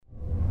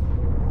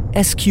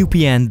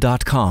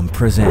SQPN.com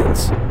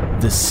presents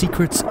The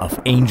Secrets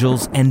of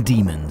Angels and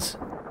Demons.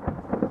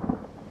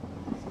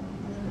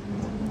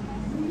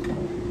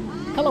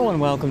 Hello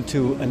and welcome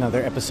to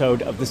another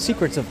episode of The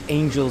Secrets of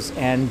Angels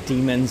and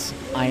Demons.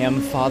 I am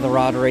Father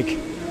Roderick,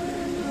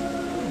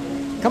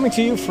 coming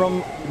to you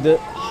from the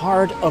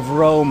heart of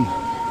Rome.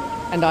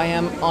 And I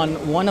am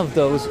on one of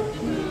those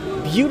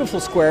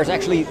beautiful squares,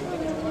 actually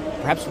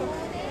perhaps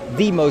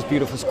the most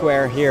beautiful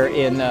square here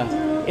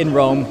in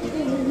Rome,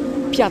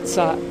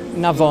 Piazza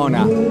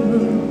Navona.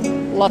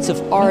 Lots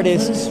of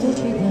artists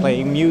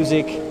playing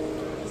music,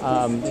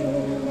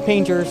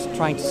 painters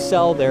trying to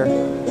sell their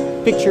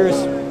pictures.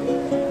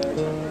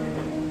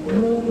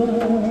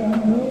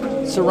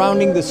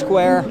 Surrounding the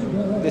square,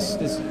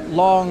 this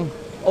long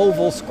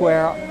oval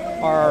square,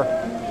 are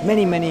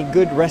many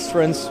good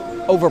restaurants,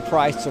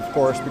 overpriced of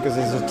course because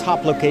it's a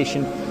top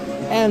location.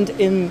 And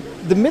in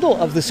the middle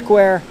of the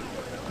square,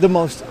 the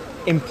most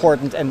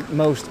important and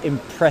most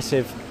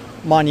impressive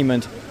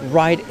monument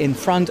right in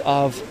front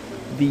of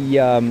the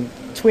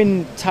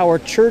Twin Tower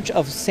Church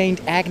of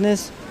St.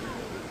 Agnes,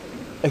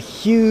 a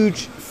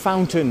huge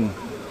fountain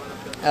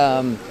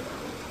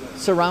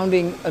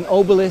surrounding an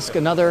obelisk,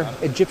 another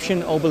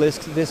Egyptian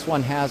obelisk. This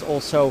one has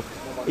also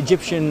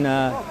Egyptian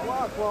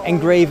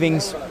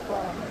engravings.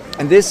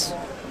 And this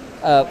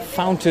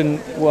fountain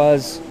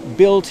was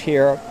built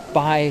here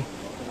by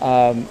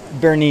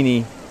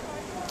Bernini,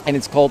 and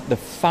it's called the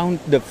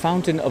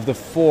Fountain of the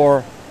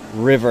Four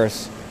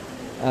Rivers.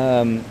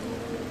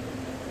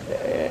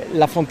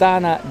 La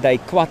Fontana dei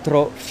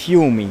Quattro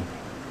Fiumi.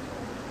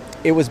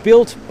 It was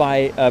built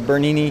by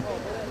Bernini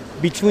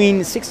between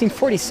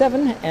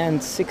 1647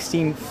 and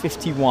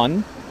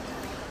 1651,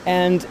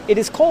 and it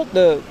is called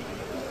the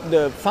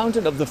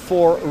Fountain of the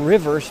Four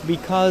Rivers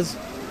because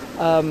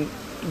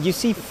you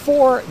see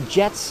four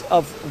jets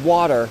of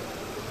water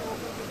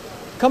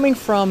coming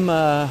from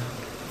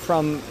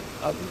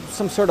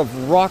some sort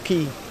of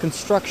rocky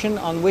construction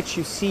on which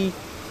you see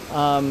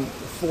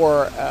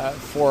for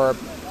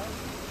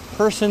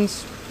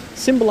persons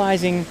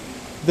symbolizing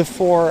the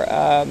four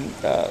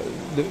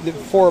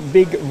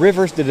big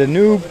rivers: the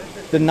Danube,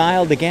 the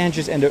Nile, the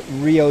Ganges, and the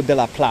Rio de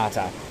la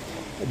Plata.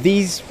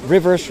 These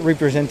rivers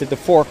represented the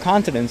four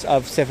continents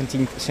of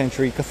 17th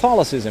century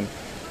Catholicism.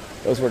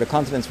 Those were the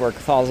continents where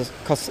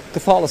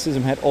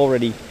Catholicism had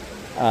already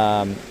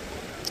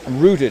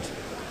rooted.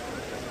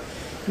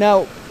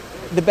 Now,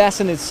 the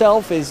basin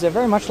itself is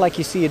very much like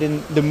you see it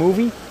in the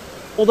movie,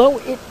 although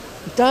it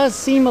does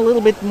seem a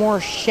little bit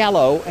more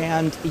shallow,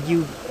 and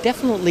you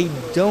definitely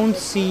don't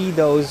see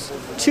those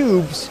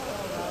tubes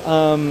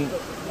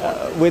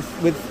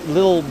with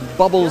little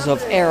bubbles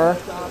of air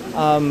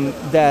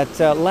that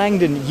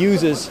Langdon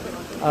uses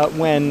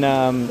when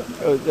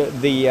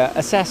the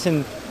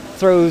assassin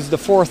throws the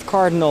fourth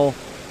cardinal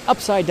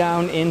upside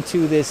down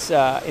into this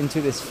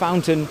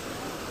fountain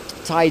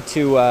tied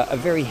to a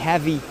very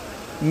heavy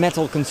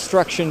metal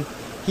construction.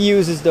 He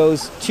uses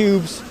those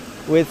tubes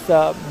with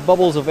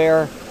bubbles of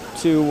air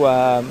to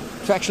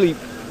actually,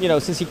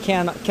 since he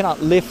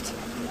cannot lift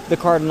the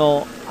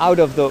cardinal out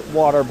of the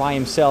water by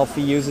himself,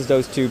 he uses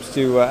those tubes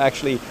to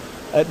actually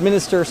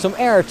administer some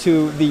air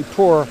to the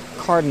poor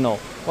cardinal.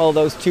 Well,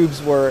 those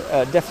tubes were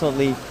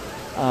definitely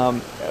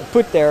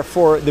put there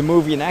for the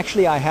movie, and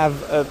actually I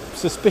have a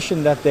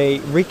suspicion that they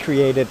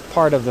recreated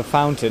part of the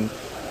fountain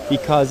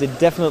because it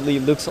definitely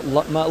looks a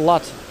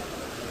lot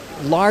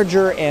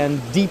larger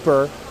and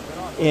deeper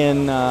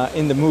in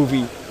the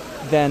movie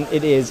than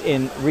it is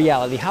in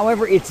reality.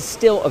 However, it's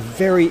still a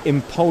very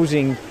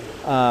imposing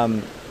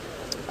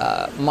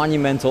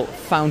monumental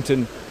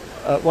fountain,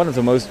 one of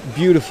the most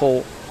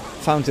beautiful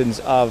fountains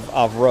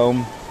of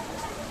Rome.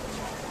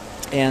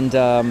 And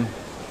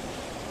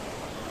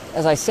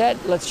as I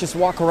said, let's just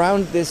walk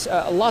around. There's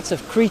lots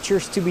of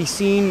creatures to be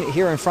seen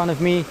here in front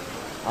of me.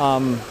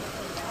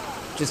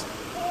 Just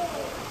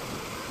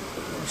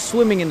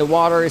swimming in the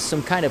water is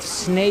some kind of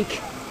snake.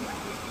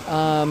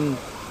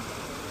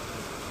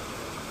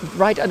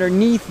 Right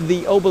underneath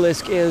the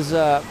obelisk is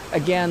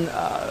again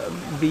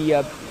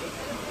the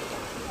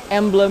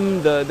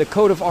emblem, the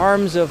coat of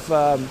arms of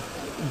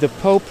the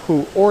Pope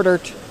who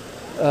ordered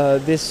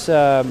this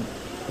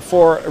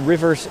Four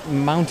Rivers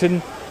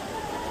mountain.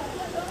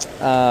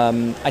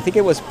 I think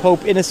it was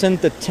Pope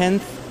Innocent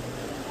X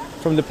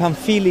from the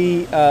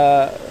Pamphili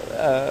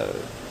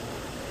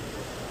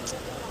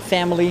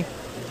family.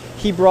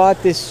 He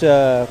brought this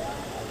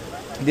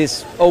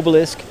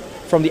obelisk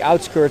from the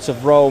outskirts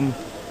of Rome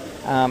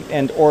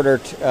and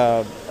ordered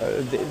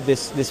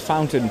this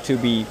fountain to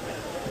be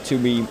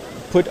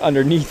put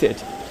underneath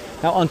it.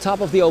 Now, on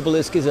top of the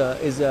obelisk is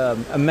a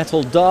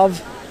metal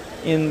dove.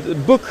 In the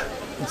book,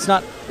 it's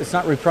not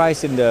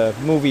reprised in the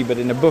movie, but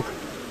in the book,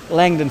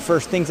 Langdon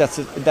first thinks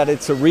that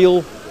it's a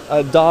real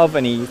dove,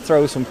 and he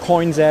throws some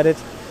coins at it,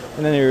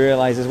 and then he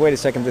realizes, wait a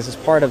second, this is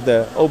part of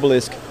the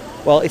obelisk.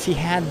 Well, if he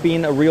had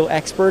been a real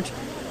expert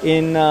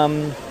in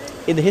the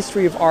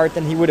history of art,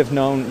 then he would have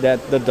known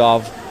that the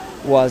dove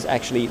was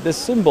actually the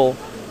symbol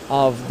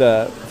of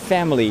the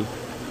family,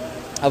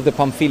 of the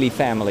Pamphili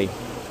family.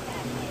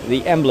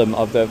 the emblem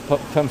of the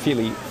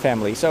Pamphili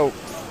family. So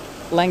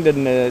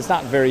Langdon is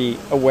not very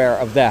aware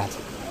of that.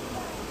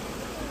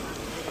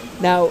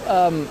 Now,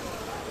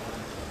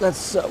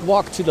 let's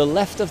walk to the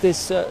left of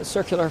this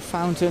circular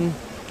fountain.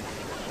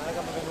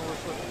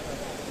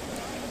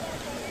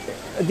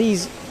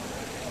 These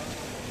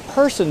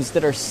persons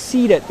that are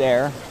seated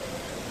there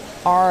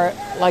are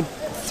like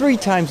 3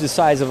 times the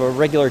size of a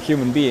regular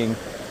human being,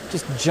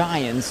 just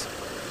giants.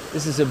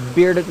 This is a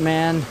bearded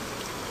man,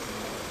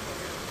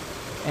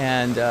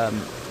 and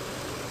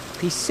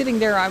he's sitting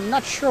there. I'm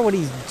not sure what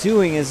he's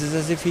doing. It's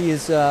as if he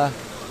is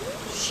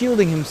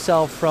shielding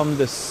himself from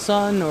the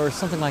sun or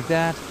something like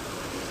that.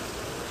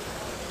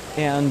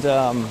 And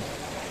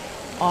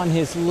on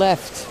his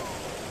left,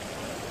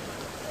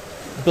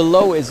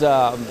 below is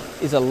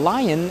a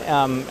lion,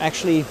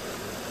 actually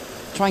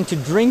trying to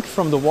drink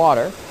from the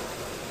water.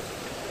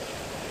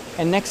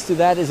 And next to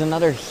that is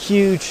another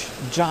huge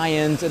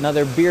giant,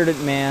 another bearded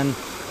man,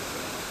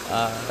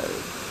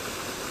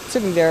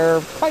 sitting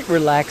there quite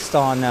relaxed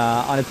on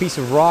a piece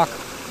of rock.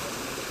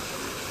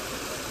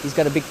 He's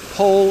got a big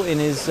pole in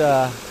his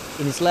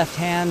left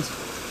hand.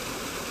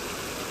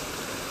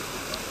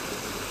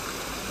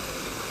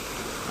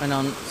 And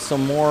on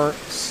some more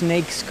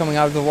snakes coming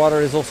out of the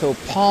water is also a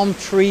palm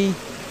tree.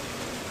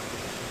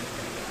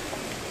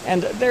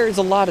 And there is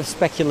a lot of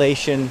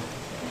speculation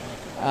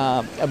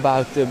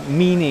about the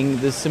meaning,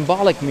 the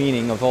symbolic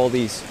meaning of all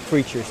these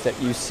creatures that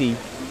you see.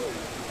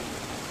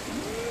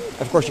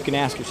 Of course, you can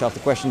ask yourself the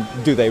question,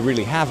 do they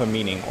really have a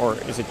meaning, or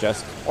is it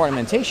just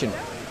ornamentation?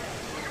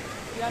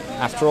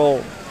 After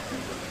all,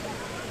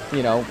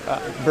 you know,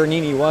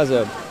 Bernini was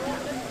a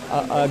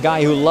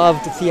guy who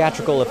loved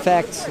theatrical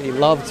effects, he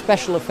loved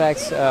special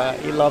effects,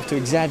 he loved to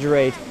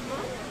exaggerate,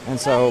 and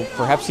so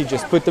perhaps he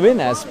just put them in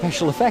as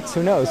special effects,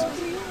 who knows.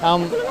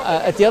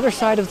 At the other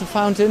side of the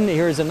fountain,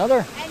 here is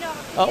another.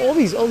 All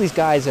these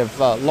guys have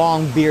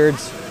long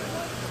beards,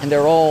 and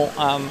they're all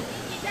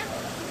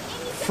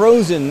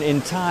frozen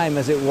in time,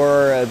 as it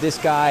were. This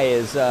guy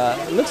is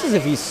looks as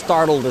if he's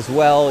startled as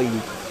well. He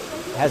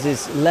has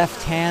his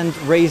left hand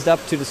raised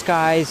up to the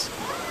skies.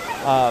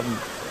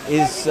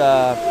 His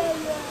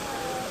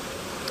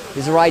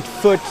right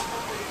foot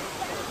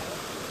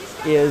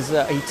is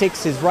he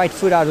takes his right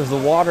foot out of the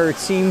water, it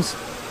seems,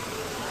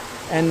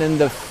 and then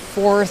the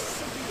fourth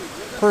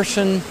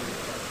person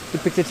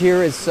depicted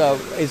here is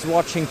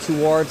watching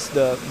towards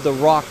the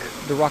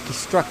rocky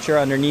structure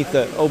underneath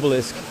the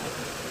obelisk,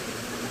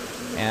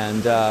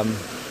 and I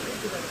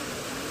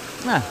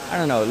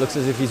don't know. It looks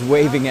as if he's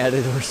waving at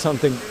it or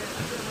something.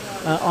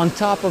 On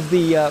top of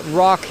the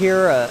rock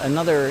here,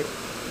 another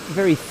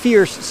very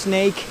fierce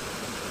snake,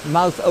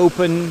 mouth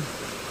open,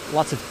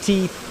 lots of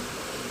teeth,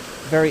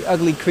 very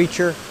ugly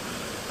creature,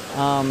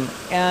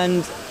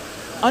 and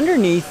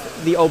underneath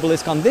the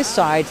obelisk on this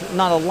side,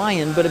 not a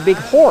lion but a big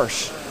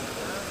horse,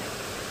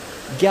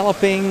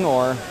 galloping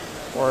or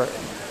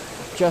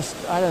just,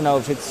 I don't know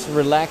if it's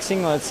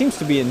relaxing. Well, it seems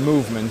to be in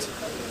movement.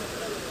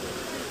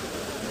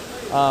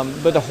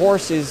 But the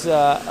horse is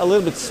a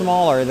little bit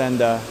smaller than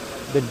the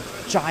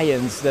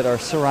giants that are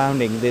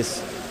surrounding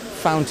this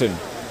fountain.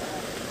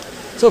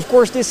 So of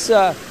course this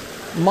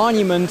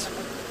monument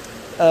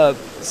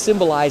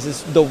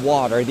symbolizes the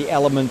water, the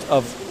element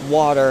of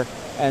water,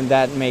 and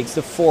that makes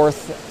the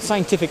fourth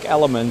scientific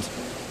element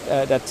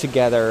that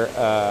together,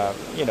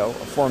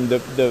 form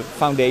the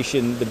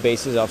foundation, the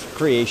basis of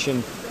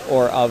creation,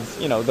 or of,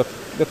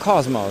 the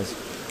cosmos.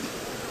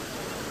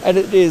 And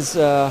it is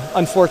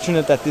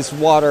unfortunate that this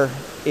water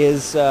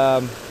is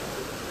the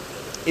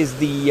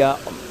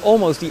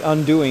almost the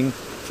undoing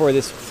for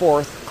this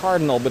fourth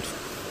cardinal. But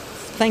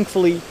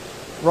thankfully,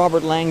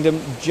 Robert Langdon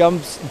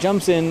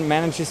jumps in,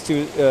 manages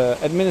to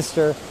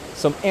administer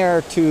some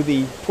air to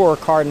the poor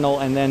cardinal,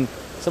 and then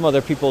some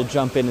other people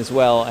jump in as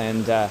well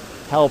and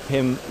help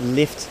him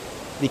lift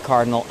the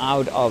cardinal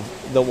out of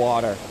the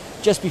water.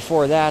 Just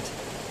before that,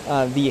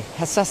 the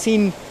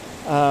assassin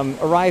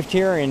arrived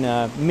here in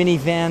a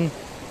minivan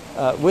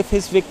with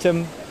his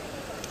victim,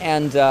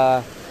 and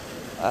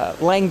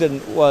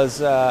Langdon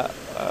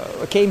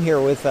came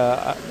here with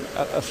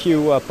a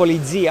few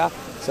polizia,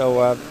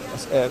 so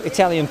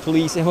Italian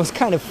police. It was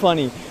kind of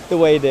funny the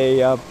way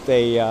they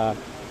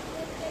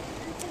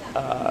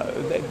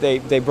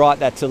brought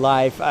that to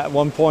life. At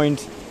one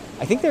point,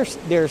 I think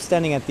they're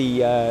standing at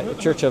the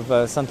Church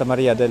of Santa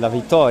Maria della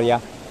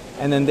Vittoria,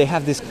 and then they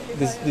have this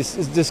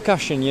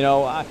discussion.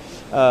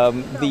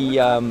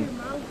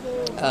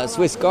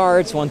 Swiss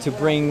guards want to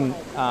bring,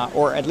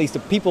 or at least the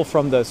people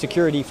from the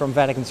security, from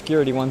Vatican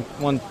security,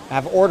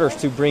 have orders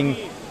to bring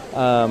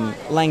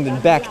Langdon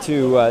back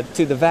to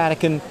the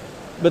Vatican.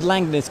 But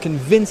Langdon is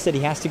convinced that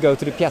he has to go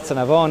to the Piazza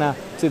Navona,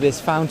 to this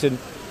fountain,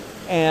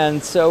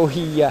 and so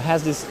he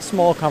has this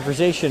small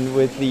conversation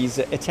with these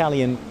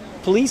Italian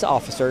police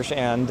officers,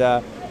 and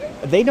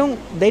they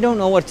don't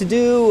know what to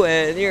do.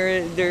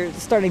 They're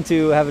starting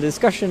to have a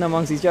discussion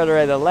amongst each other,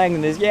 and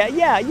Langdon is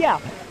yeah.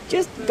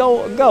 Just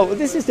go.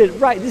 This is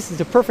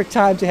the perfect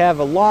time to have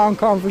a long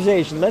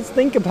conversation. Let's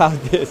think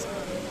about this.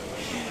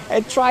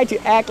 and try to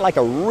act like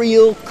a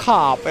real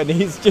cop. And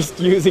he's just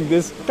using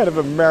this kind of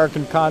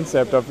American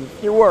concept of,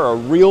 if you were a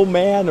real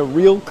man, a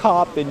real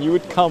cop, then you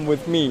would come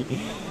with me.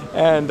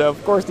 And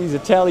of course these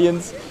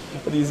Italian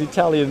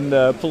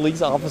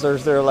police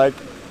officers, they're like,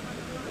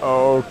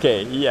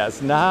 okay,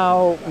 yes,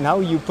 now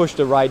you push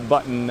the right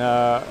button.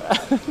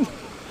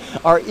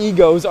 Our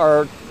egos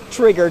are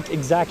triggered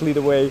exactly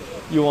the way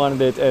you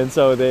wanted it, and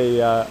so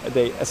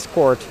they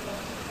escort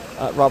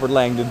Robert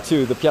Langdon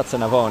to the Piazza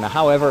Navona.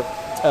 However,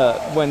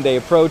 when they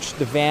approach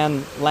the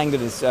van,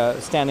 Langdon is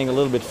standing a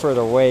little bit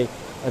further away.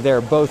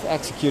 They're both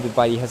executed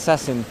by the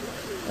assassin,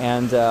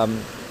 and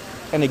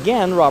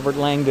again Robert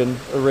Langdon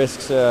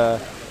risks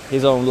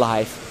his own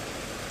life.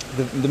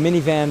 The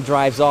minivan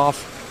drives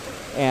off,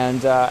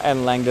 and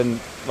Langdon,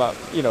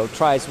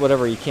 tries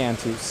whatever he can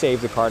to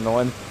save the cardinal,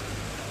 and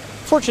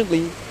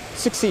fortunately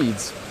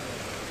succeeds.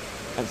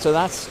 And so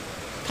that's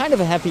kind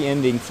of a happy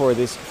ending for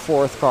this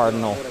fourth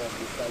cardinal.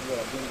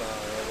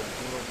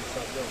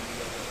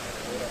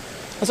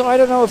 So I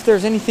don't know if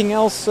there's anything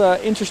else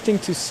interesting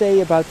to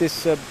say about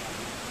this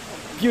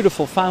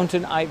beautiful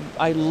fountain.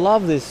 I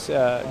love this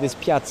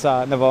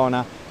Piazza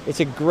Navona. It's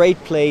a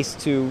great place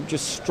to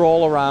just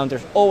stroll around.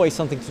 There's always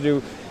something to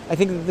do. I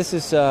think that this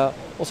is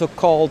also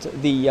called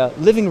the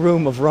living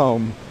room of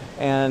Rome,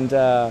 and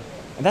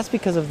that's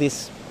because of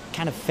this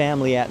kind of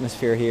family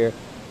atmosphere here.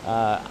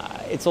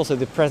 It's also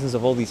the presence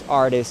of all these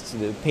artists,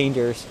 the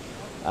painters.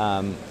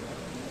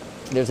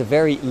 There's a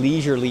very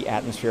leisurely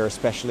atmosphere,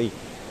 especially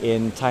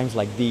in times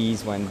like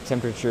these when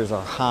temperatures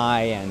are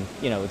high and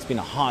it's been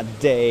a hot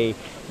day.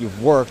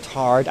 You've worked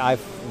hard.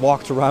 I've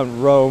walked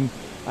around Rome.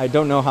 I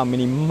don't know how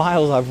many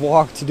miles I've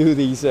walked to do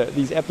these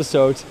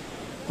episodes,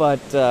 but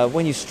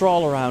when you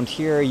stroll around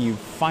here, you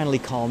finally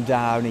calm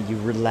down and you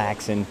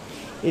relax, and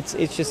it's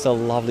just a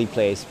lovely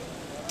place.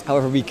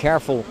 However, be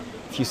careful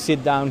if you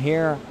sit down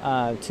here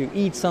to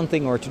eat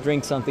something or to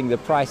drink something. The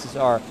prices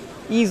are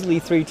easily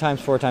 3 times,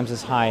 4 times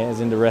as high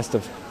as in the rest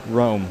of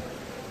Rome,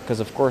 because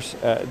of course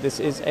this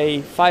is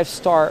a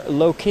 5-star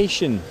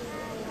location.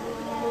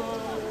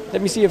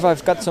 Let me see if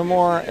I've got some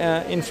more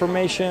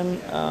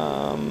information.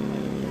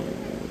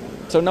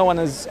 So no one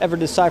has ever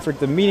deciphered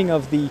the meaning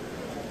of the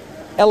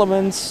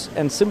elements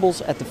and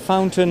symbols at the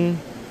fountain.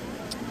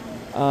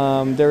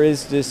 There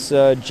is this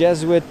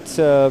Jesuit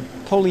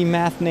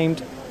polymath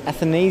named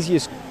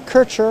Athanasius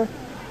Kircher.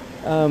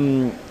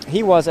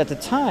 He was at the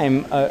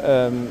time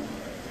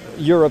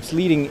Europe's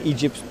leading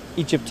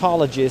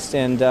Egyptologist,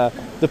 and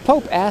the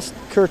Pope asked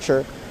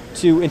Kircher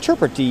to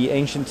interpret the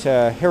ancient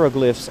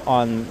hieroglyphs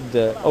on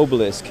the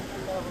obelisk.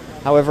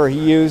 However, he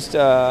used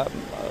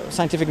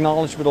scientific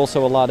knowledge, but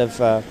also a lot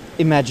of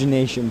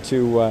imagination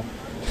to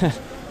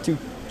to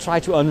try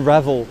to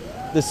unravel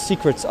the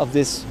secrets of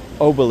this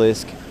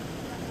obelisk.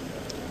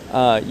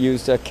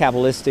 Used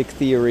Kabbalistic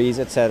theories,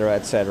 etc.,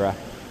 etc.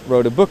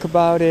 Wrote a book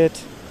about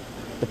it,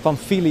 the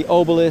Pamphili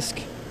obelisk.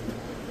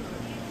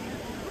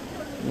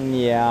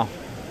 Yeah,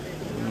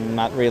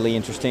 not really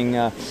interesting.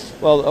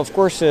 Well, of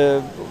course,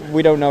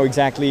 we don't know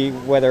exactly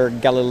whether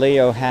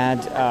Galileo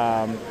had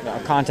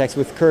contacts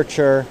with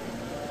Kircher.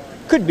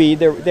 Could be.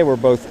 They were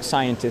both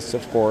scientists,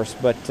 of course,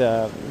 but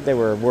they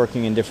were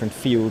working in different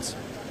fields.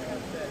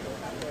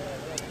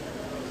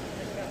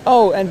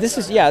 Oh, and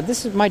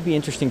this might be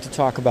interesting to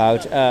talk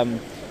about.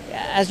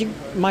 As you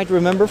might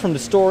remember from the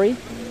story,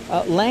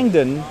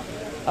 Langdon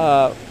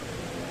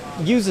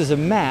uses a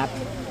map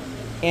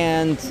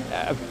and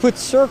puts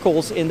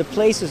circles in the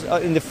places,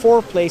 in the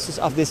 4 places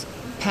of this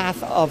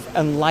path of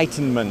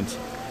enlightenment.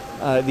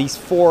 These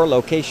 4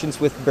 locations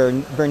with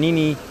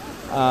Bernini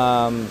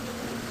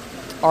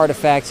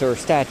artifacts or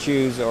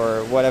statues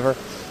or whatever,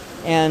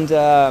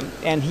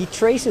 and he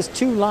traces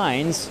 2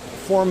 lines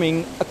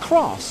forming a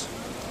cross,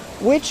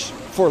 which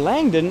for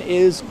Langdon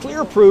is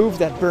clear proof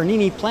that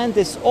Bernini planned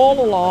this all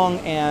along,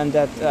 and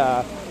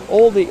that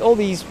all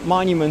these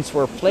monuments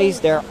were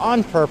placed there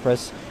on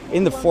purpose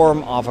in the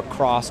form of a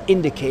cross,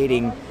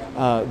 indicating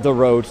the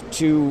road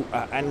to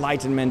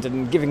enlightenment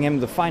and giving him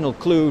the final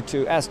clue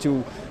as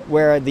to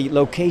where the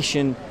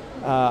location,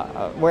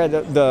 where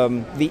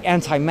the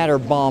antimatter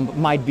bomb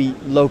might be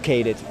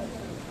located.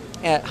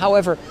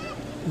 However,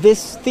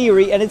 this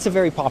theory, and it's a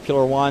very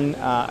popular one,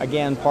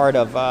 again part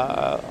of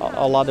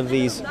a lot of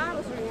these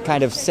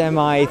kind of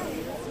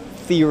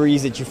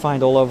semi-theories that you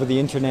find all over the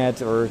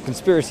internet, or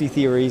conspiracy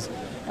theories,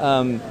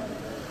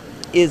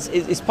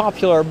 is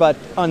popular but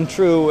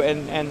untrue,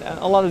 and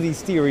a lot of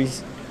these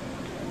theories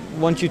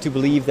want you to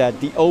believe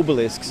that the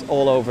obelisks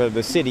all over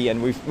the city,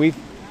 and we've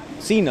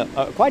seen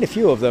quite a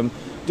few of them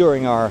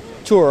during our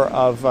tour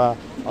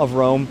of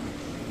Rome,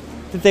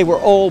 that they were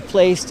all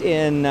placed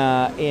in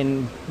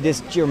this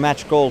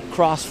geometrical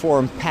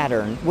cross-form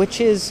pattern, which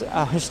is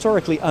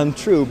historically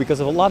untrue, because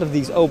a lot of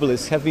these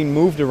obelisks have been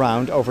moved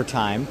around over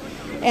time,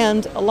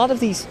 and a lot of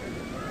these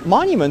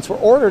monuments were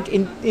ordered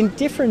in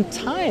different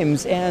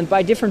times and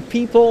by different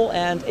people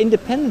and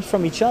independent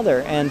from each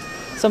other, and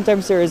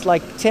sometimes there is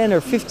like 10 or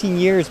 15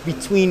 years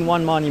between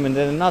one monument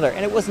and another,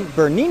 and it wasn't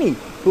Bernini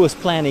who was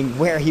planning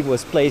where he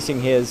was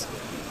placing his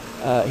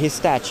his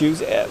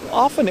statues.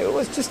 Often it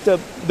was just the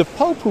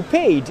Pope who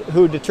paid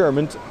who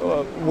determined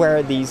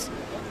where these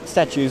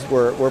statues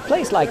were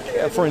placed. Like,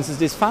 for instance,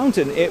 this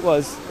fountain, it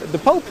was the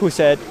Pope who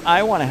said,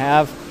 I want to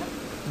have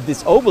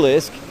this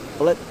obelisk.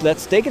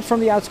 Let's take it from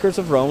the outskirts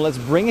of Rome. Let's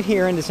bring it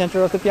here in the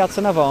center of the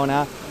Piazza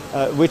Navona,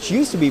 which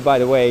used to be, by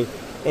the way,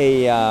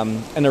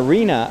 an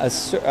arena, a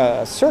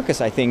circus,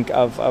 I think,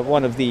 of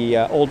one of the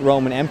old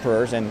Roman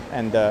emperors,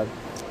 and the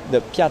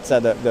piazza,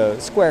 the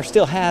square,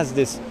 still has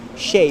this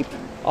shape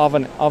of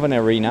an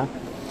arena,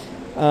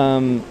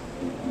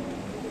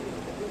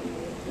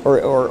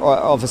 or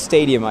of a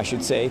stadium, I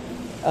should say.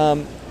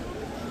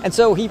 And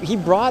so he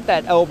brought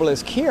that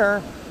obelisk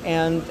here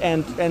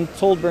and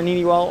told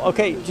Bernini, well,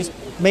 okay, just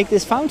make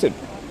this fountain.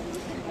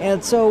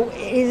 And so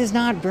it is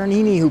not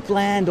Bernini who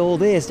planned all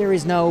this. There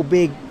is no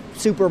big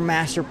super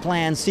master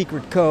plan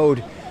secret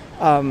code.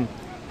 That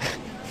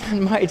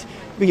might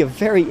be a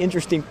very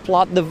interesting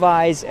plot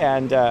device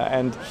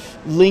and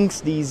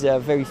links these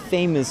very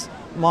famous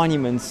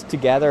monuments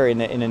together in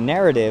a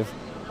narrative.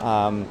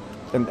 And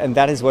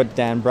that is what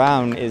Dan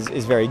Brown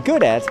is very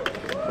good at.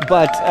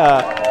 But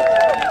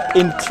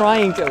in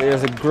trying to,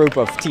 there's a group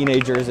of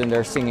teenagers and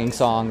they're singing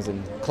songs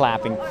and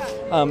clapping.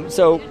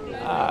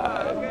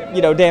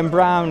 Dan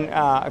Brown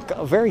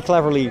very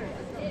cleverly,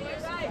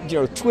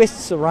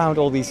 twists around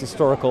all these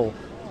historical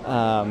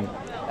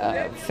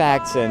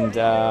facts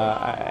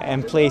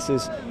and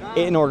places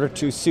in order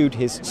to suit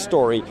his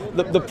story.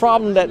 The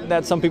problem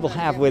that some people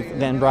have with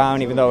Dan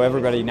Brown, even though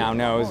everybody now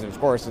knows, of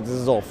course, this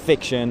is all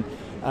fiction,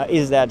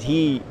 is that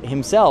he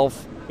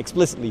himself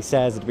explicitly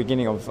says at the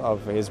beginning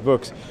of his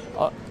books,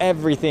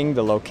 everything,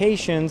 the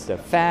locations, the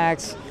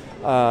facts,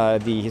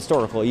 the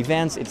historical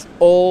events, it's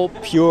all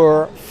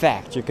pure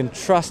fact. You can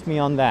trust me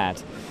on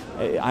that.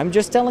 I'm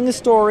just telling a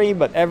story,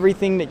 but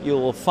everything that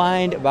you'll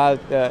find about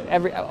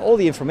all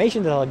the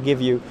information that I'll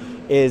give you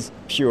is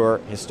pure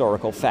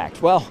historical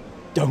fact. Well,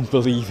 don't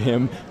believe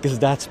him, because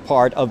that's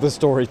part of the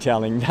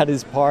storytelling. That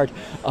is part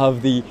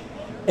of the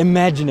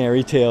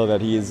imaginary tale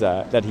that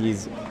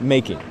he's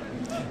making.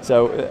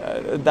 So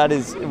that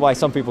is why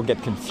some people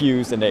get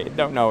confused and they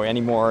don't know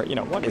anymore.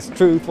 What is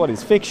truth? What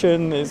is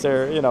fiction? Is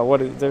there?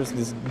 There's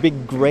this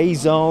big gray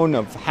zone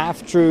of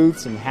half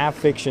truths and half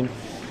fiction.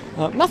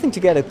 Nothing to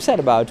get upset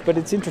about, but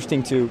it's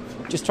interesting to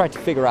just try to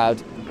figure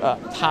out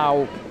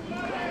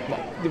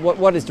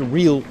what is the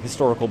real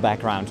historical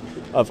background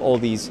of all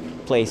these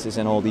places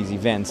and all these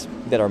events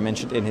that are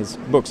mentioned in his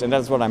books. And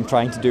that's what I'm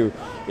trying to do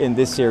in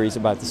this series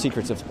about the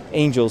secrets of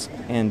angels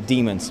and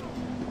demons.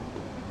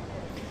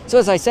 So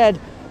as I said,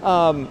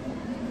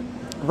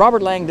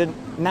 Robert Langdon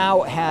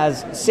now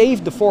has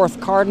saved the fourth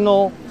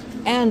cardinal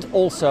and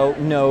also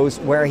knows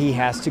where he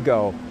has to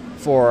go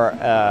for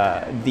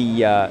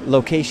the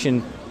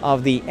location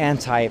of the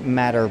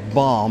antimatter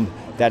bomb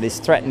that is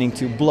threatening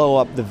to blow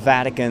up the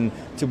Vatican,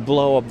 to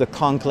blow up the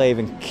conclave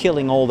and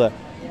killing all the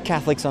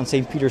Catholics on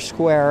St. Peter's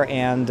Square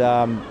and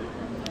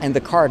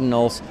the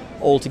cardinals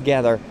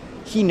altogether.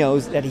 He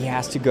knows that he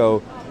has to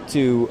go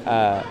to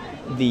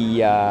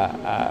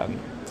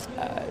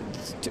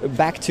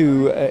back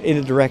to in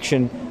the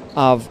direction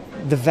of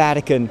the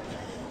Vatican,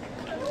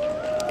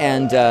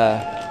 and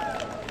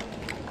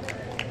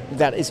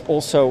that is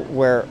also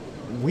where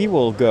we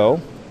will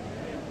go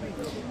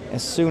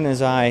as soon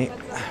as I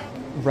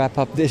wrap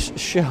up this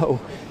show.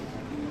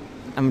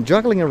 I'm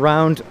juggling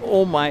around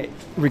all my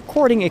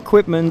recording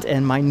equipment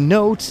and my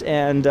notes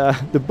and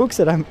the books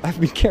that I've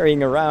been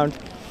carrying around.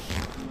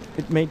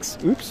 It makes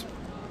oops.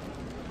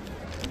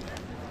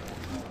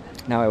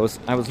 Now I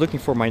was looking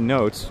for my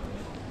notes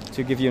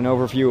to give you an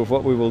overview of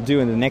what we will do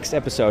in the next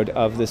episode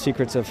of The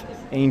Secrets of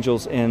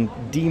Angels and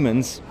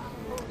Demons.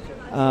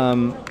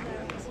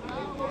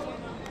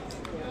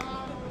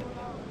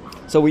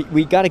 So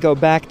we got to go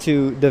back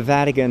to the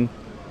Vatican,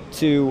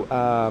 to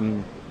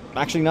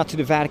actually not to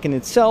the Vatican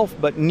itself,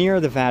 but near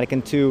the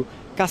Vatican, to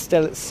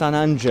Castel San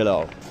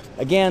Angelo.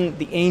 Again,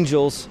 the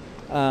angels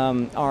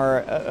are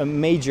a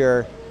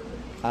major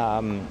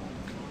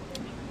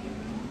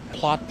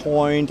plot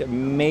point, a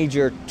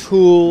major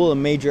tool, a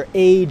major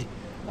aid.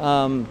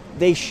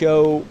 They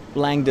show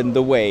Langdon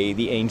the way,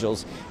 the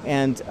angels.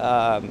 And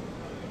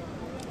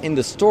in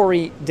the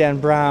story, Dan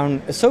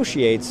Brown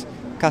associates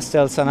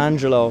Castel San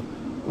Angelo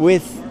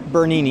with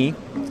Bernini,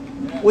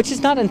 which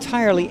is not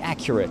entirely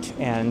accurate.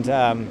 And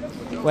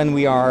when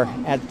we are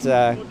at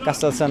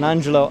Castel San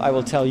Angelo, I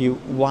will tell you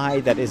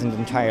why that isn't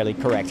entirely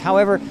correct.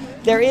 However,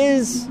 there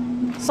is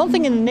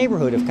something in the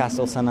neighborhood of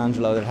Castel San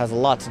Angelo that has a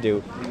lot to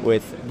do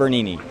with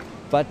Bernini.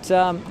 But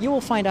you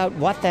will find out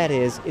what that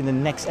is in the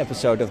next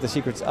episode of The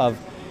Secrets of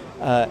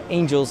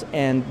Angels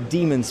and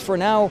Demons. For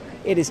now,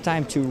 it is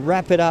time to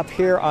wrap it up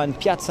here on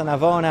Piazza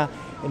Navona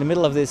in the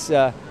middle of this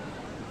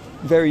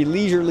very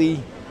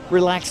leisurely,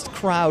 relaxed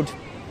crowd.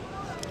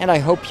 And I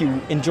hope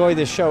you enjoy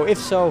this show. If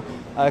so,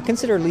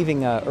 consider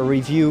leaving a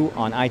review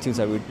on iTunes.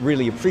 I would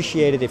really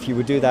appreciate it if you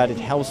would do that. It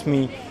helps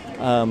me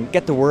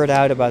get the word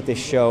out about this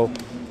show.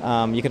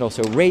 You can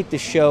also rate the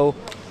show.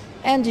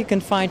 And you can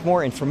find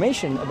more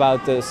information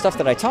about the stuff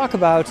that I talk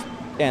about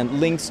and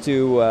links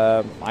to,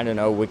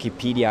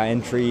 Wikipedia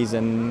entries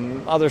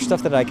and other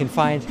stuff that I can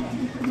find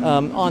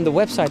on the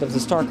website of the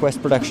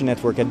StarQuest Production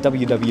Network at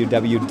www.sqpn.com.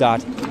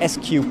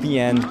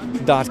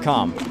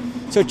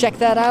 So check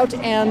that out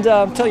and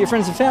tell your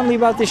friends and family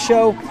about this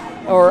show,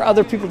 or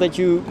other people that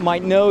you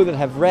might know that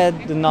have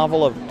read the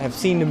novel or have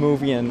seen the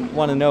movie and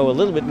want to know a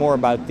little bit more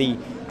about the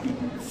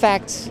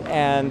facts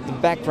and the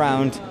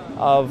background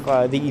of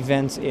the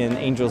events in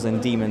Angels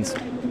and Demons.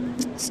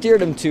 Steer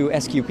them to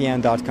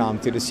sqpn.com,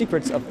 to the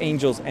Secrets of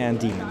Angels and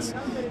Demons.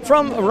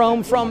 From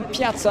Rome, from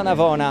Piazza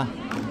Navona,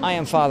 I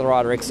am Father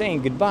Roderick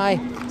saying goodbye.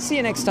 See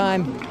you next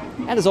time.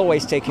 And as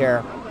always, take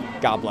care.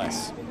 God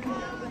bless.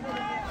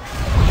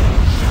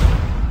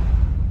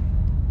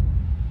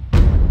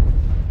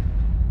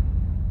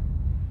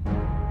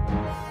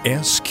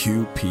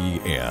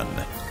 SQPN,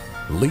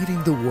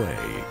 leading the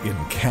way in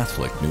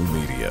Catholic new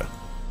media.